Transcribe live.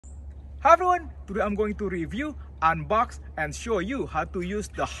Hi everyone, today I'm going to review, unbox and show you how to use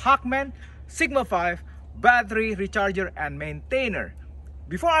the HULKMAN Sigma 5 battery recharger and maintainer.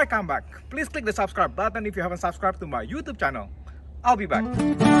 Before I come back, please click the subscribe button if you haven't subscribed to my YouTube channel. I'll be back.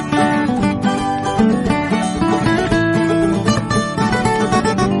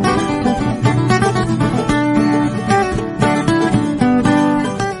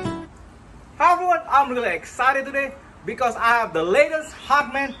 Hi everyone, I'm really excited today because I have the latest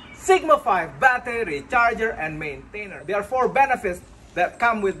HULKMAN Sigma 5 battery recharger and maintainer. There are 4 benefits that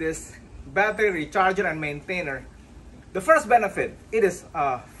come with this battery recharger and maintainer. The first benefit, it is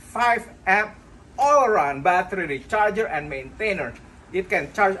a 5 amp all-around battery recharger and maintainer. It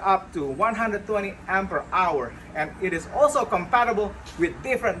can charge up to 120 amp per hour, and it is also compatible with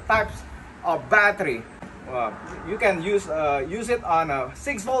different types of battery. You can use it on a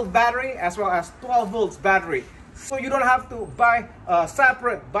 6-volt battery as well as 12 volts battery. So you don't have to buy a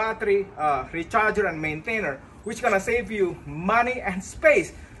separate battery recharger and maintainer, which is gonna save you money and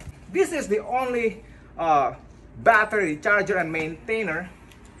space. This is the only battery recharger and maintainer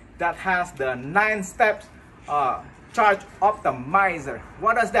that has the 9 steps charge optimizer.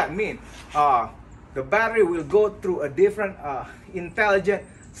 What does that mean? The battery will go through a different intelligent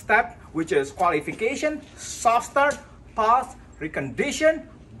step, which is qualification, soft start, pause, recondition,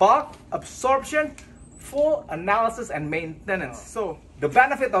 bulk, absorption, full analysis and maintenance. So the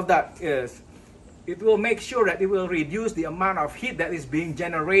benefit of that is it will make sure that it will reduce the amount of heat that is being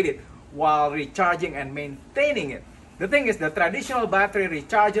generated while recharging and maintaining it. The thing is, the traditional battery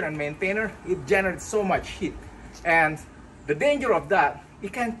recharger and maintainer, it generates so much heat, and the danger of that,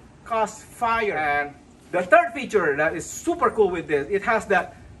 it can cause fire. And the third feature that is super cool with this, it has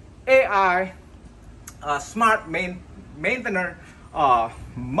that AI smart maintainer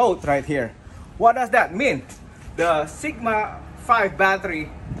mode right here. What does that mean? The Sigma 5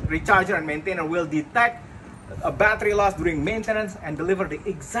 battery recharger and maintainer will detect a battery loss during maintenance and deliver the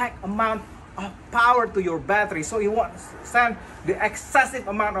exact amount of power to your battery, so it won't send the excessive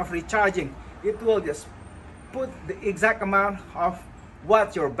amount of recharging. It will just put the exact amount of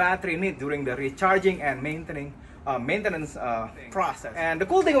what your battery needs during the recharging and maintenance process. And the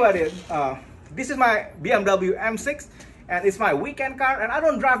cool thing about it, this is my BMW M6 and it's my weekend car, and I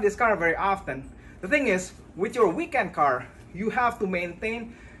don't drive this car very often. The thing is, with your weekend car, you have to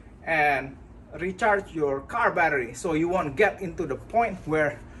maintain and recharge your car battery, so you won't get into the point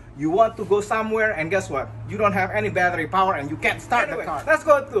where you want to go somewhere and guess what? You don't have any battery power and you can't start the car. Let's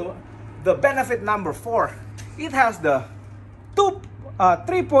go to the benefit number 4. It has the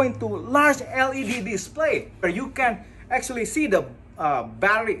 3.2 large LED display where you can actually see the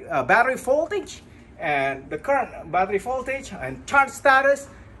battery voltage and the current battery voltage and charge status,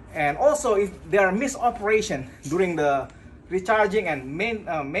 and also if there are misoperations during the recharging and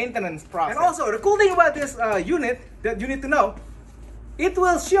maintenance process. And also the cool thing about this unit that you need to know, it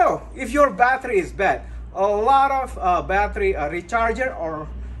will show if your battery is bad. A lot of battery recharger or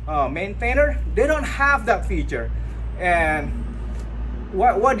maintainer, they don't have that feature. And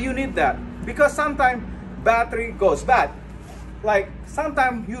what do you need that? Because sometimes battery goes bad. Like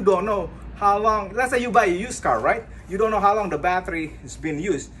sometimes you don't know how long, let's say you buy a used car, right? You don't know how long the battery has been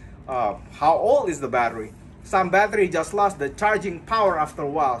used. How old is the battery? Some battery just lost the charging power after a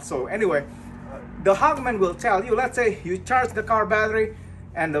while. So anyway, the HULKMAN will tell you, let's say you charge the car battery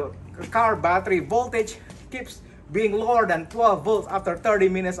and the car battery voltage keeps being lower than 12 volts after 30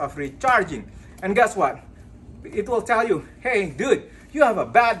 minutes of recharging. And guess what? It will tell you, hey dude, you have a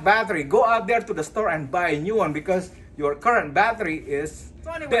bad battery. Go out there to the store and buy a new one because your current battery is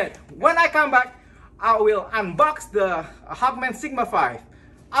dead. When I come back, I will unbox the HULKMAN Sigma 5.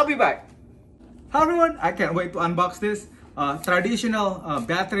 I'll be back. Hi everyone, I can't wait to unbox this traditional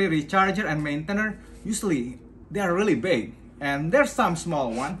battery recharger and maintainer. Usually they are really big, and there's some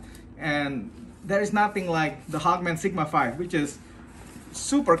small one, and there is nothing like the HULKMAN Sigma 5, which is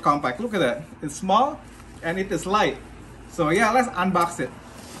super compact. Look at that, it's small and it is light. So yeah, let's unbox it.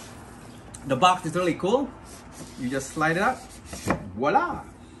 The box is really cool. You just slide it up, voila.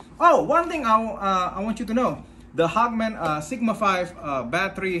 Oh, one thing I want you to know, the HULKMAN Sigma 5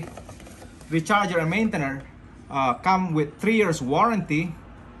 battery recharger and maintainer come with 3 years warranty,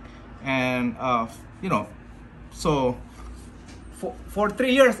 and you know, so for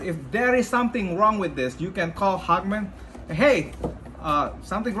 3 years, if there is something wrong with this, you can call HULKMAN. Hey,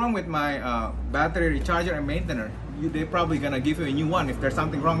 something wrong with my battery recharger and maintainer. They're probably gonna give you a new one if there's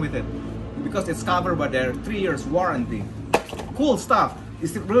something wrong with it, because it's covered by their 3 years warranty. Cool stuff.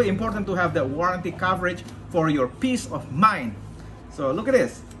 It's really important to have that warranty coverage for your peace of mind. So look at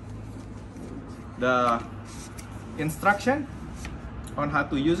this, the instruction on how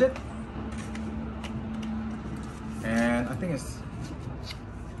to use it. And I think it's,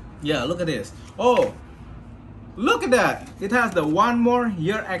 yeah, look at this. Oh, look at that. It has the 1 more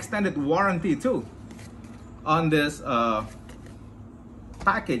year extended warranty too on this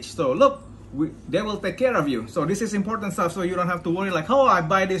package. So look, they will take care of you. So this is important stuff, so you don't have to worry like, oh, I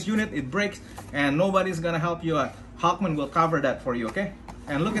buy this unit, it breaks, and nobody's gonna help you out. HULKMAN will cover that for you, okay?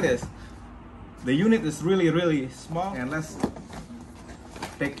 And look at this. The unit is really small, and let's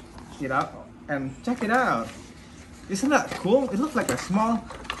take it out and check it out. Isn't that cool? It looks like a small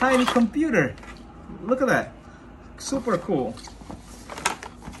tiny computer. Look at that. Super cool.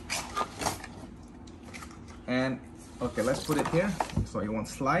 And okay, let's put it here so it won't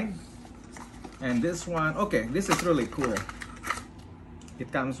slide. And this one, okay, this is really cool.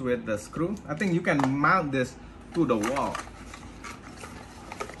 It comes with the screw. I think you can mount this to the wall.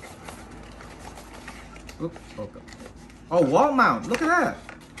 Oops, okay. Oh, wall mount, look at that.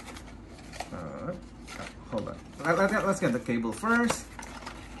 Hold on, let's get the cable first.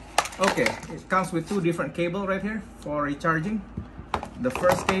 Okay, it comes with 2 different cables right here for recharging. The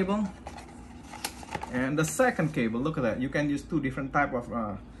first cable and the second cable. Look at that, you can use 2 different type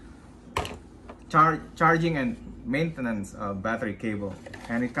of charging and maintenance battery cable,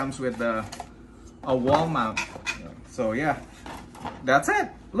 and it comes with a wall mount. So yeah, that's it.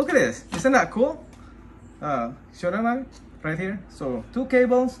 Look at this, isn't that cool? Show them right here. So 2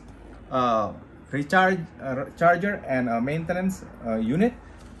 cables, charger and a maintenance unit,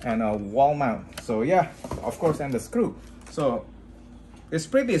 and a wall mount. So yeah, of course, and the screw. So it's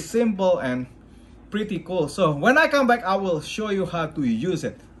pretty simple and pretty cool. So when I come back, I will show you how to use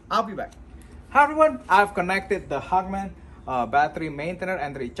it. I'll be back. Hi everyone, I've connected the HULKMAN battery maintainer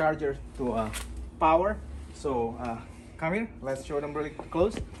and recharger to power. So come here, let's show them really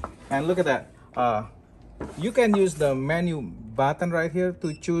close. And look at that. You can use the menu button right here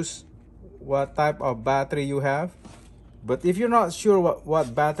to choose what type of battery you have. But if you're not sure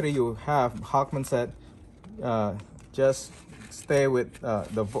what battery you have, HULKMAN said just stay with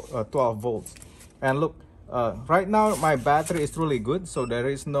the 12 volts. And look, right now my battery is really good, so there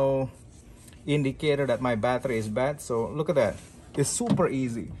is no indicator that my battery is bad. So look at that, it's super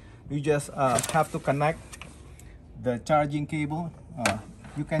easy. You just have to connect the charging cable.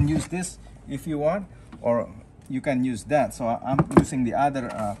 You can use this if you want, or you can use that. So I'm using the other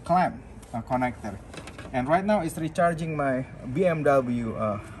clamp connector, and right now it's recharging my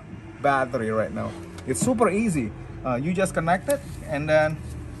BMW battery right now. It's super easy. You just connect it, and then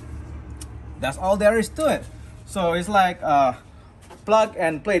that's all there is to it. So it's like plug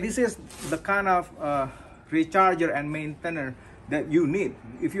and play. This is the kind of recharger and maintainer that you need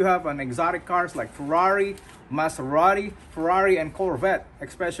if you have an exotic cars like Ferrari, Maserati, Ferrari and Corvette.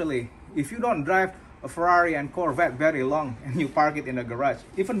 Especially if you don't drive a Ferrari and Corvette very long and you park it in a garage,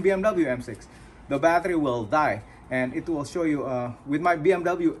 even BMW M6, the battery will die. And it will show you with my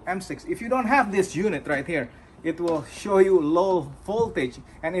BMW M6, if you don't have this unit right here, it will show you low voltage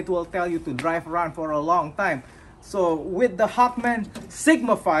and it will tell you to drive around for a long time. So with the HULKMAN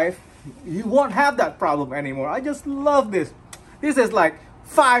Sigma 5, you won't have that problem anymore. I just love this. This is like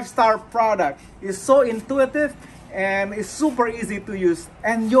 5-star product. It's so intuitive and it's super easy to use,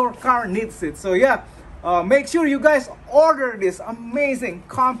 and your car needs it. So yeah, make sure you guys order this amazing,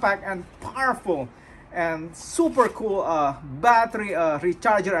 compact and powerful and super cool battery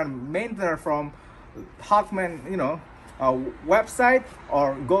recharger and maintainer from HULKMAN, you know, website,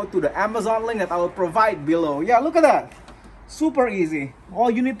 or go to the Amazon link that I will provide below. Yeah, look at that, super easy. All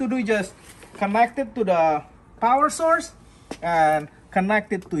you need to do is just connect it to the power source and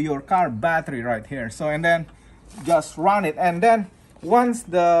connect it to your car battery right here. So and then just run it, and then once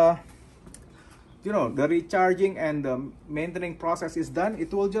the the recharging and the maintaining process is done,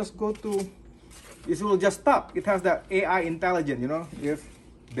 it will just go to, it will just stop. It has that AI intelligence, you know, if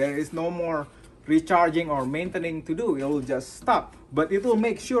there is no more recharging or maintaining to do, it will just stop. But it will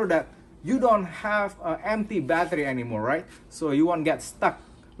make sure that you don't have an empty battery anymore, right? So you won't get stuck.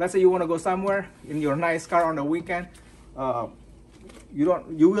 Let's say you want to go somewhere in your nice car on the weekend,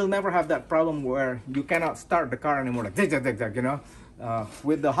 you will never have that problem where you cannot start the car anymore, like you know.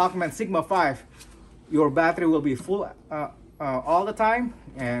 With the HULKMAN Sigma 5, your battery will be full all the time,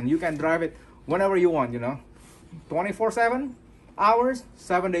 and you can drive it whenever you want, you know, 24/7 hours,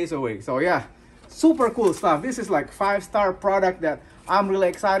 7 days a week. So yeah, super cool stuff. This is like 5-star product that I'm really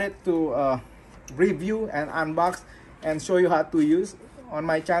excited to review and unbox and show you how to use on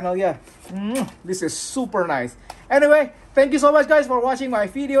my channel. Yeah, this is super nice. Anyway, thank you so much guys for watching my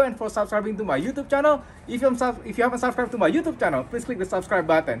video and for subscribing to my YouTube channel. If you haven't subscribed to my YouTube channel, please click the subscribe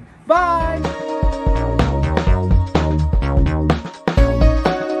button. Bye.